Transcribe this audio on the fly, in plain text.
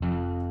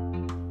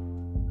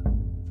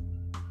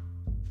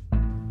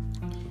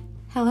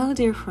Hello,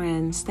 dear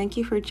friends. Thank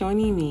you for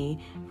joining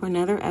me for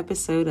another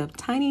episode of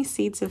Tiny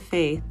Seeds of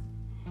Faith,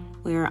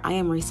 where I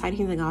am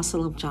reciting the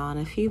Gospel of John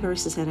a few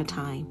verses at a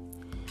time.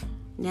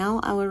 Now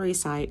I will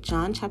recite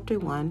John chapter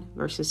 1,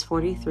 verses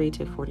 43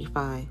 to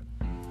 45.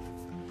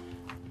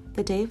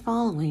 The day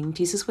following,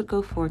 Jesus would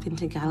go forth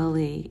into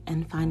Galilee,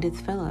 and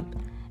findeth Philip,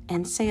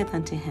 and saith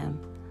unto him,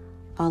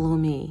 Follow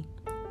me.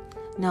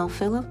 Now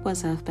Philip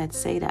was of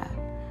Bethsaida,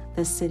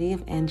 the city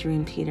of Andrew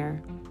and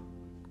Peter.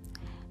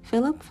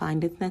 Philip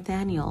findeth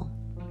Nathanael,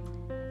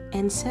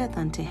 and saith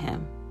unto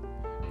him,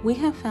 We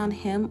have found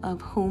him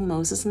of whom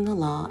Moses in the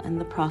law and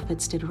the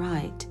prophets did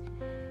write,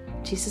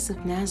 Jesus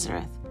of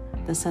Nazareth,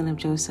 the son of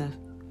Joseph.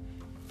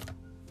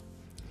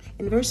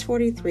 In verse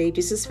 43,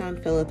 Jesus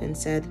found Philip and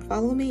said,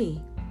 Follow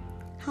me.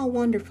 How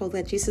wonderful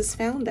that Jesus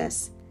found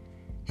us,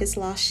 his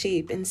lost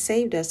sheep, and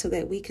saved us so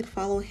that we could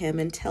follow him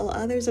and tell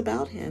others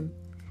about him.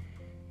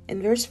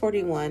 In verse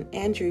 41,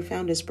 Andrew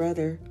found his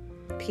brother,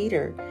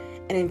 Peter,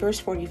 and in verse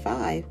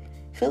 45,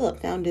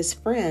 Philip found his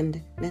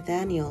friend,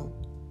 Nathanael.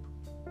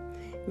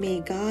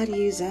 May God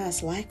use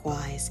us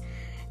likewise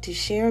to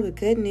share the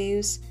good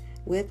news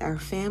with our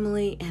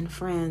family and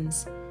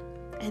friends.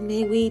 And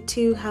may we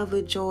too have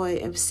the joy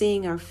of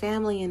seeing our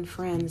family and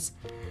friends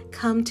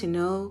come to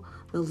know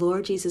the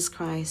Lord Jesus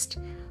Christ,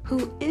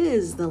 who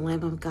is the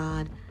Lamb of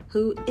God,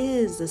 who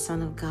is the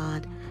Son of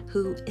God,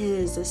 who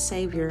is the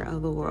Savior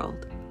of the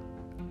world.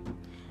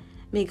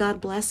 May God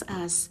bless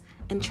us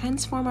and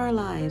transform our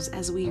lives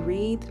as we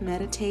read,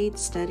 meditate,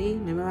 study,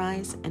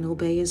 memorize, and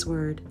obey His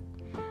Word.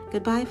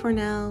 Goodbye for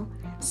now.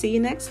 See you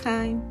next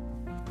time.